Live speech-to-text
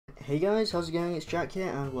Hey guys, how's it going? It's Jack here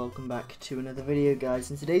and welcome back to another video, guys.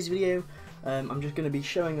 In today's video I'm just going to be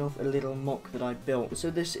showing off a little MOC that I built. So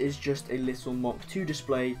this is just a little MOC to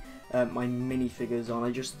display my minifigures on. I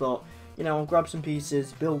just thought, you know, I'll grab some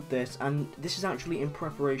pieces, build this, and this is actually in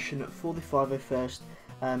preparation for the 501st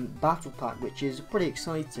battle pack, which is pretty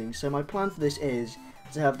exciting. So my plan for this is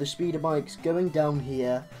to have the speeder bikes going down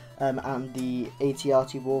here and the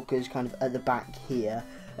AT-RT walkers kind of at the back here.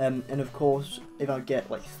 And of course, if I get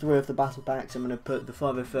like 3 of the battle packs, I'm going to put the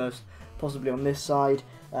 501st possibly on this side,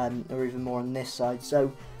 or even more on this side.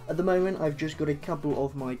 So at the moment, I've just got a couple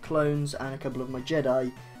of my clones and a couple of my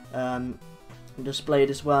Jedi displayed,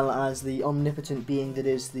 as well as the omnipotent being that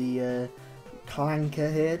is the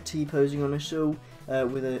Clanker here, T-posing on a stool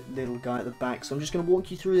with a little guy at the back. So I'm just going to walk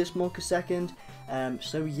you through this MOC a second.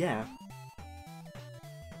 So yeah.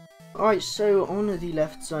 Alright, so on the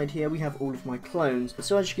left side here we have all of my clones.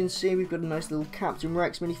 So as you can see, we've got a nice little Captain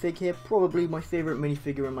Rex minifig here, probably my favourite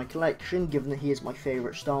minifigure in my collection, given that he is my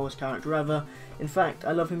favourite Star Wars character ever. In fact,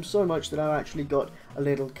 I love him so much that I've actually got a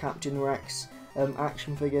little Captain Rex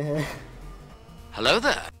action figure here. Hello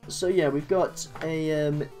there! So yeah, we've got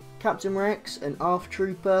a Captain Rex, an ARF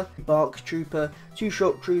Trooper, Bark Trooper, 2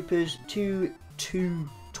 Shock Troopers, 2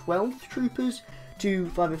 12th Troopers, 2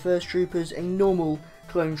 501st Troopers, a normal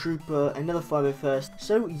Clone Trooper, another 501st.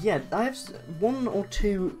 So yeah, I have 1 or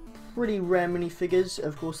 2 pretty rare minifigures.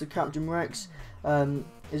 Of course, the Captain Rex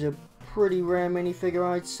is a pretty rare minifigure,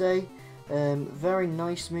 I'd say. Very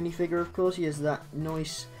nice minifigure, of course. He has that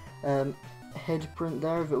nice head print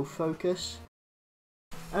there, if it will focus.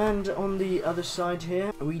 And on the other side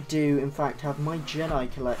here, we do in fact have my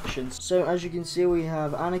Jedi collection. So as you can see, we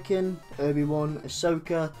have Anakin, Obi-Wan,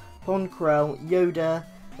 Ahsoka, Pon Krell, Yoda,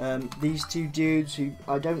 these 2 dudes who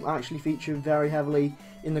I don't actually feature very heavily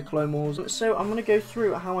in the Clone Wars. So I'm going to go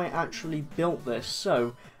through how I actually built this.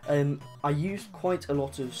 So I used quite a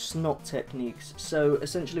lot of snot techniques. So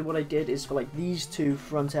essentially what I did is, for like these 2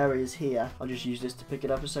 front areas here, I'll just use this to pick it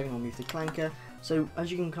up a second. I'll move the clanker. So as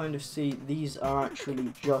you can kind of see, these are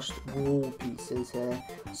actually just wall pieces here.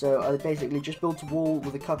 So I basically just built a wall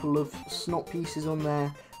with a couple of snot pieces on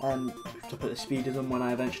there to put the speeders on when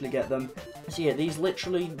I eventually get them. So yeah, these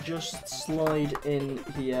literally just slide in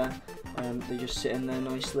here. They just sit in there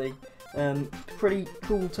nicely. Pretty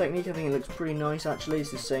cool technique. I think it looks pretty nice actually. It's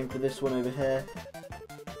the same for this one over here.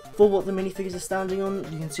 For what the minifigures are standing on,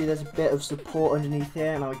 you can see there's a bit of support underneath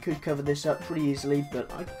here. Now I could cover this up pretty easily,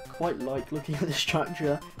 but I quite like looking at the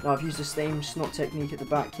structure. Now I've used the same snot technique at the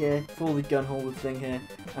back here for the gun holder thing here,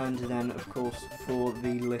 and then of course for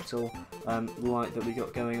the little light that we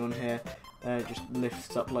got going on here. Just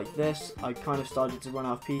lifts up like this. I kind of started to run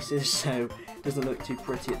out of pieces, so it doesn't look too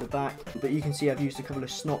pretty at the back. But you can see I've used a couple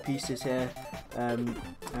of snot pieces here,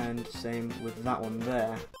 and same with that one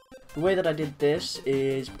there. The way that I did this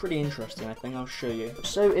is pretty interesting, I think. I'll show you.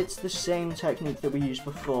 So it's the same technique that we used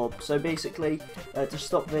before. So basically, to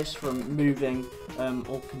stop this from moving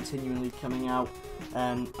or continually coming out,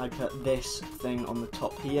 I put this thing on the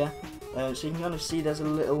top here. So you can kind of see there's a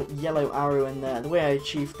little yellow arrow in there. The way I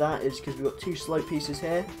achieved that is because we've got 2 slope pieces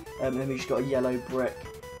here, and then we've just got a yellow brick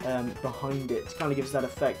behind it. It kind of gives that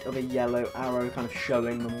effect of a yellow arrow kind of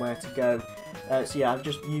showing them where to go. So yeah, I've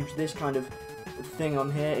just used this kind of thing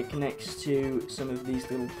on here. It connects to some of these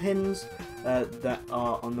little pins that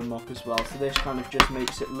are on the MOC as well. So this kind of just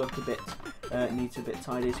makes it look a bit neat, a bit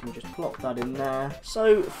tidy. So you can just plop that in there.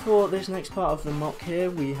 So for this next part of the MOC here,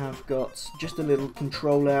 we have got just a little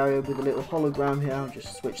control area with a little hologram here. I'll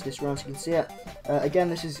just switch this around so you can see it. Again,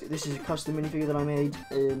 this is a custom minifigure that I made.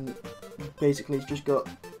 Basically, it's just got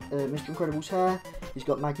Mr. Incredible's hair. He's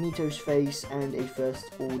got Magneto's face and a First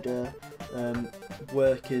Order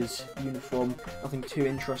workers uniform. Nothing too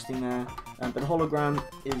interesting there, but the hologram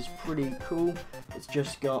is pretty cool. It's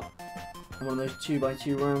just got one of those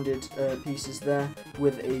 2x2 rounded pieces there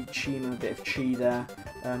with a bit of chi there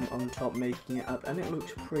on top, making it up, and it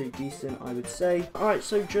looks pretty decent, I would say. Alright,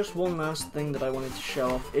 so just one last thing that I wanted to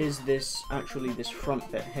show off is this front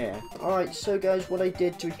bit here. Alright, so guys, what I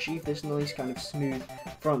did to achieve this nice kind of smooth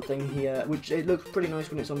front thing here, which it looks pretty nice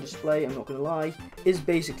when it's on display, I'm not going to lie, is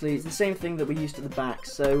basically it's the same thing that we used at the back.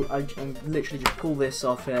 So I literally just pull this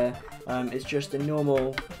off here. It's just a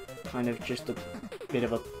normal kind of just a bit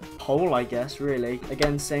of a pole, I guess, really.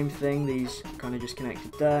 Again, same thing, these kind of just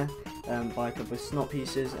connected there by a couple of snot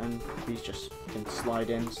pieces, and these just can slide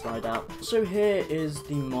in, slide out. So here is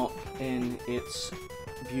the MOC in its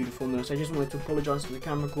beautifulness. I just wanted to apologise for the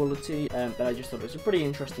camera quality, but I just thought it was a pretty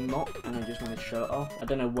interesting MOC, and I just wanted to show it off. I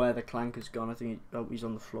don't know where the clanker's gone. I think he's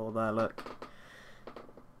on the floor there, look.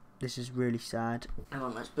 This is really sad. Hang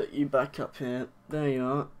on, let's put you back up here. There you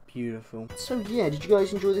are. Beautiful. So yeah, did you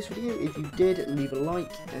guys enjoy this video? If you did, leave a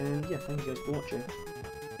like, and yeah, thank you guys for watching.